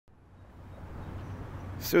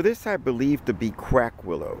So this I believe to be crack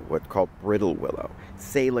willow, what's called brittle willow,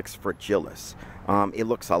 Salix fragilis. It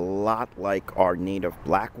looks a lot like our native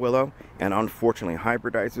black willow and unfortunately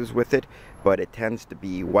hybridizes with it, but it tends to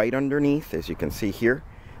be white underneath, as you can see here,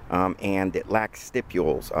 and it lacks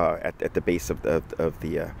stipules at the base of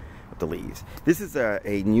the leaves. This is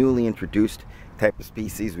a newly introduced type of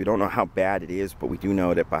species. We don't know how bad it is, but we do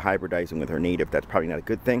know that by hybridizing with our native, that's probably not a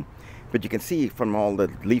good thing. But you can see from all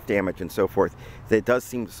the leaf damage and so forth that it does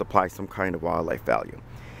seem to supply some kind of wildlife value.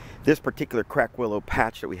 This particular crack willow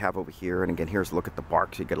patch that we have over here, and again, here's a look at the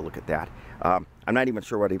bark, so you get a look at that. I'm not even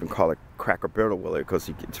sure what to even call it crack or brittle willow because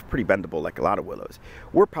it's pretty bendable like a lot of willows.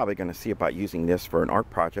 We're probably going to see about using this for an art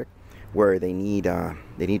project where they need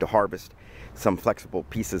to harvest some flexible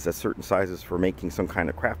pieces at certain sizes for making some kind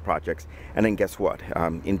of craft projects. And then guess what?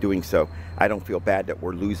 In doing so, I don't feel bad that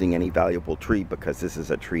we're losing any valuable tree because this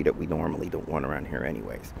is a tree that we normally don't want around here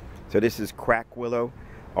anyways. So this is crack willow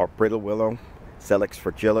or brittle willow, Salix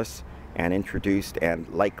fragilis, and introduced and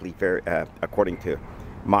likely, very, according to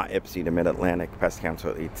Ma Ipsy, the Mid-Atlantic Pest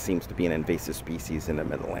Council, it seems to be an invasive species in the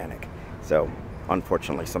Mid-Atlantic. So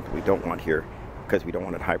unfortunately something we don't want here because we don't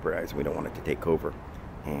want it hybridized, we don't want it to take over.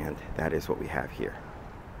 And that is what we have here.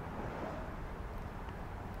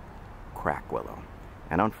 Crack willow.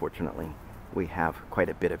 And unfortunately, we have quite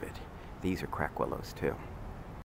a bit of it. These are crack willows too.